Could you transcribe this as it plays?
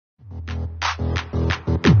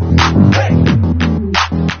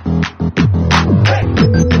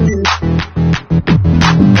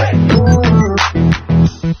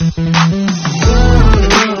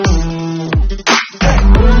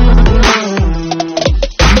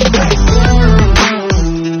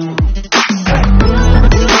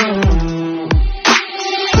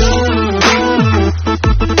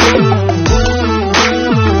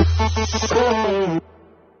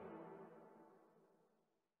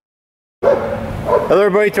Hello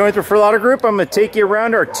everybody, Tony with Referral Group. I'm going to take you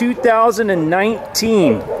around our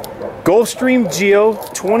 2019 Gulfstream GEO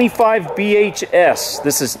 25 BHS.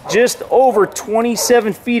 This is just over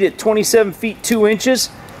 27 feet at 27 feet 2 inches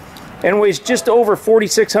and weighs just over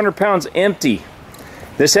 4,600 pounds empty.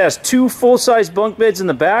 This has two full-size bunk beds in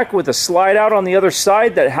the back with a slide out on the other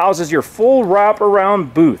side that houses your full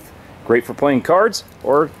wrap-around booth. Great for playing cards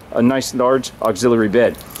or a nice large auxiliary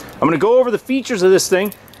bed. I'm going to go over the features of this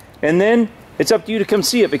thing, and then it's up to you to come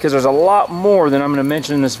see it because there's a lot more than I'm going to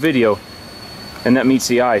mention in this video, and that meets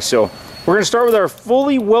the eye. So we're going to start with our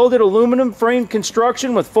fully welded aluminum frame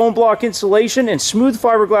construction with foam block insulation and smooth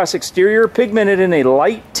fiberglass exterior pigmented in a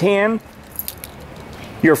light tan.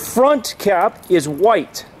 Your front cap is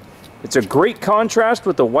white. It's a great contrast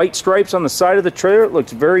with the white stripes on the side of the trailer. It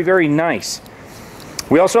looks very, very nice.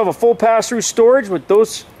 We also have a full pass-through storage with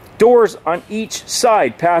those doors on each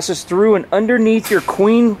side. Passes through and underneath your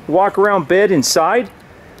queen walk-around bed inside.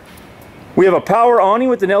 We have a power awning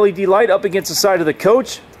with an LED light up against the side of the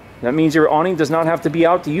coach. That means your awning does not have to be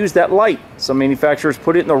out to use that light. Some manufacturers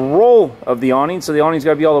put it in the roll of the awning, so the awning's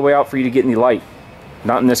got to be all the way out for you to get any light.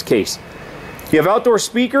 Not in this case. You have outdoor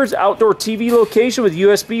speakers, outdoor TV location with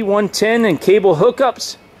USB 110 and cable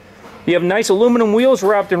hookups. You have nice aluminum wheels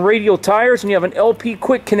wrapped in radial tires, and you have an LP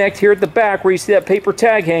quick connect here at the back where you see that paper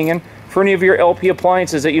tag hanging for any of your LP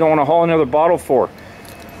appliances that you don't want to haul another bottle for.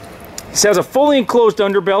 This has a fully enclosed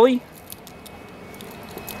underbelly,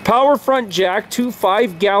 power front jack, two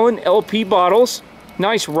 5-gallon LP bottles,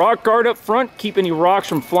 nice rock guard up front, keep any rocks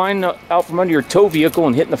from flying out from under your tow vehicle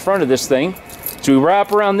and hitting the front of this thing. So we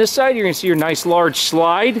wrap around this side, you're going to see your nice large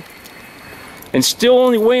slide, and still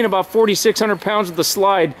only weighing about 4,600 pounds with the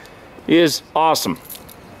slide is awesome.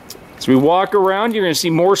 So we walk around, you're going to see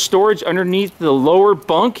more storage underneath the lower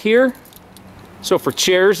bunk here. So for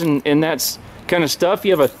chairs and that kind of stuff, you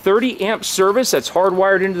have a 30 amp service that's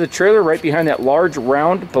hardwired into the trailer right behind that large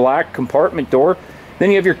round black compartment door. Then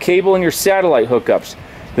you have your cable and your satellite hookups.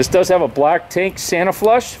 This does have a black tank Santa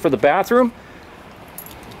flush for the bathroom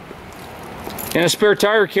and a spare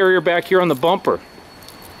tire carrier back here on the bumper.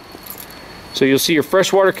 So you'll see your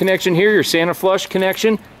freshwater connection here, your Santa flush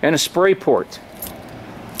connection, and a spray port.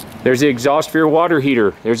 There's the exhaust for your water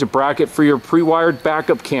heater. There's a bracket for your pre-wired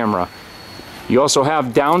backup camera. You also have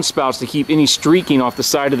downspouts to keep any streaking off the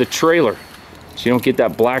side of the trailer, so you don't get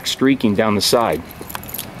that black streaking down the side.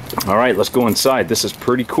 All right, let's go inside. This is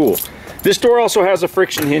pretty cool. This door also has a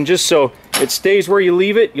friction hinges, so it stays where you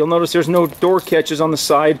leave it. You'll notice there's no door catches on the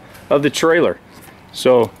side of the trailer.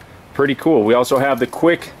 So pretty cool. We also have the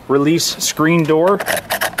quick release screen door, so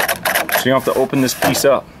you don't have to open this piece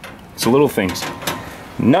up. It's little things.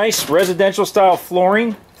 Nice residential style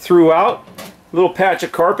flooring throughout. Little patch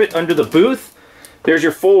of carpet under the booth. There's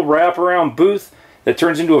your full wraparound booth that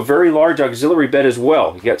turns into a very large auxiliary bed as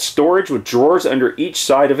well. You got storage with drawers under each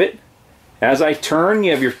side of it. As I turn,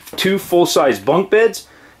 you have your two full-size bunk beds.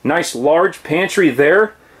 Nice large pantry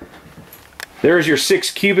there. There's your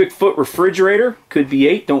 6 cubic foot refrigerator. Could be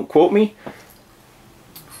 8, don't quote me.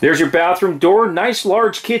 There's your bathroom door. Nice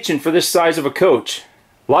large kitchen for this size of a coach.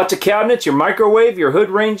 Lots of cabinets, your microwave, your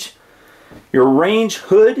range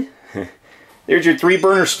hood. There's your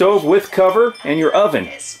 3-burner stove with cover and your oven.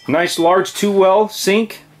 Nice large 2-well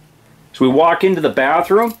sink. So we walk into the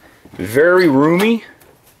bathroom. Very roomy.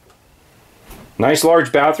 Nice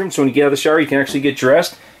large bathroom, so when you get out of the shower you can actually get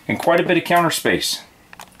dressed. And quite a bit of counter space.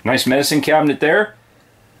 Nice medicine cabinet there.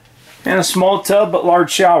 And a small tub but large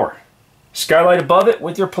shower. Skylight above it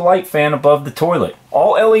with your polite fan above the toilet.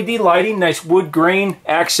 All LED lighting, nice wood grain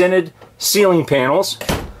accented ceiling panels.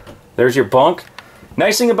 There's your bunk.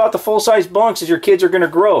 Nice thing about the full-size bunks is your kids are going to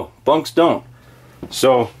grow. Bunks don't.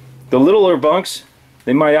 So the littler bunks,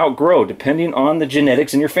 they might outgrow depending on the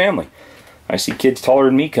genetics in your family. I see kids taller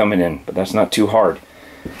than me coming in, but that's not too hard.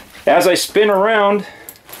 As I spin around,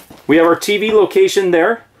 we have our TV location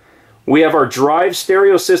there. We have our drive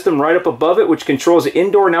stereo system right up above it, which controls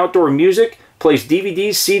indoor and outdoor music, plays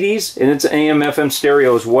DVDs, CDs, and it's AM/FM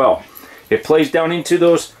stereo as well. It plays down into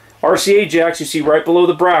those RCA jacks you see right below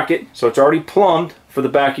the bracket, so it's already plumbed for the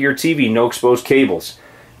back of your TV, no exposed cables.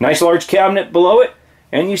 Nice large cabinet below it,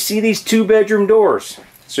 and you see these 2-bedroom doors,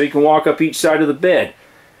 so you can walk up each side of the bed.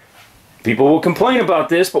 People will complain about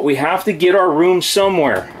this, but we have to get our room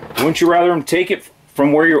somewhere. Wouldn't you rather them take it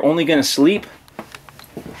from where you're only going to sleep?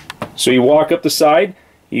 So you walk up the side,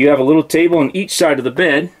 you have a little table on each side of the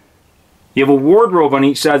bed, you have a wardrobe on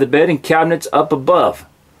each side of the bed and cabinets up above.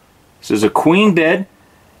 This is a queen bed,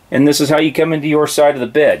 and this is how you come into your side of the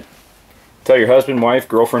bed. Tell your husband, wife,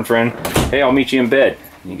 girlfriend, friend, hey, I'll meet you in bed.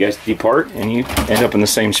 You guys depart and you end up in the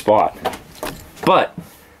same spot. But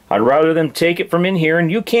I'd rather them take it from in here,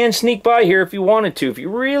 and you can sneak by here if you wanted to. If you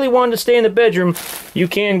really wanted to stay in the bedroom, you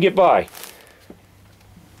can get by.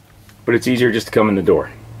 But it's easier just to come in the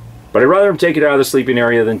door. But I'd rather them take it out of the sleeping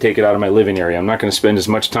area than take it out of my living area. I'm not going to spend as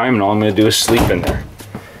much time, and all I'm going to do is sleep in there.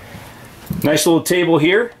 Nice little table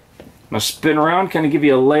here. I'm going to spin around, kind of give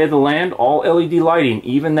you a lay of the land. All LED lighting,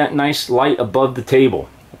 even that nice light above the table.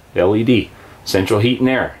 LED, central heat and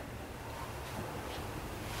air.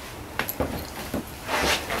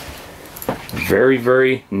 Very,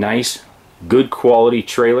 very nice, good quality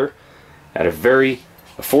trailer at a very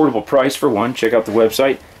affordable price for one. Check out the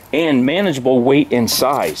website. And manageable weight and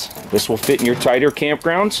size. This will fit in your tighter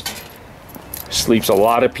campgrounds. Sleeps a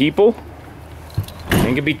lot of people.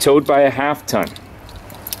 And can be towed by a half-ton.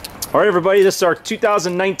 Alright everybody, this is our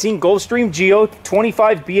 2019 Gulfstream GEO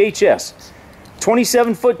 25 BHS.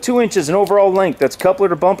 27 foot 2 inches in overall length. That's coupler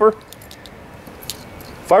to bumper.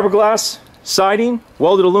 Fiberglass siding,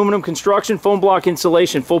 welded aluminum construction, foam block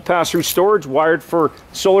insulation, full pass-through storage, wired for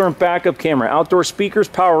solar and backup camera, outdoor speakers,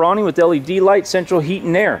 power awning with LED light, central heat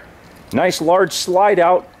and air. Nice large slide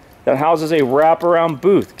out that houses a wraparound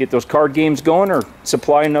booth. Get those card games going or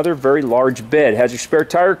supply another very large bed. Has your spare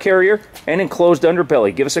tire carrier and enclosed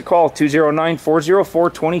underbelly. Give us a call,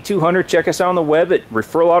 209-404-2200. Check us out on the web at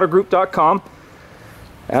referralautogroup.com.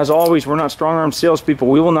 As always, we're not strong-arm salespeople.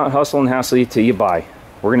 We will not hustle and hassle you till you buy.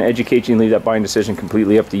 We're going to educate you and leave that buying decision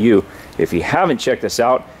completely up to you. If you haven't checked us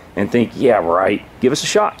out and think, yeah, right, give us a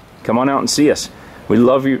shot. Come on out and see us. We'd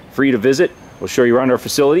love for you to visit. We'll show you around our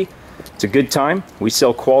facility. It's a good time. We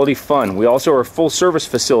sell quality fun. We also are a full service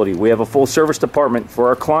facility. We have a full service department for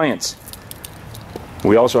our clients.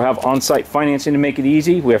 We also have on-site financing to make it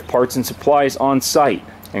easy. We have parts and supplies on site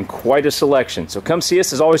and quite a selection. So come see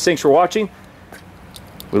us. As always, thanks for watching.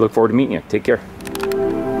 We look forward to meeting you. Take care.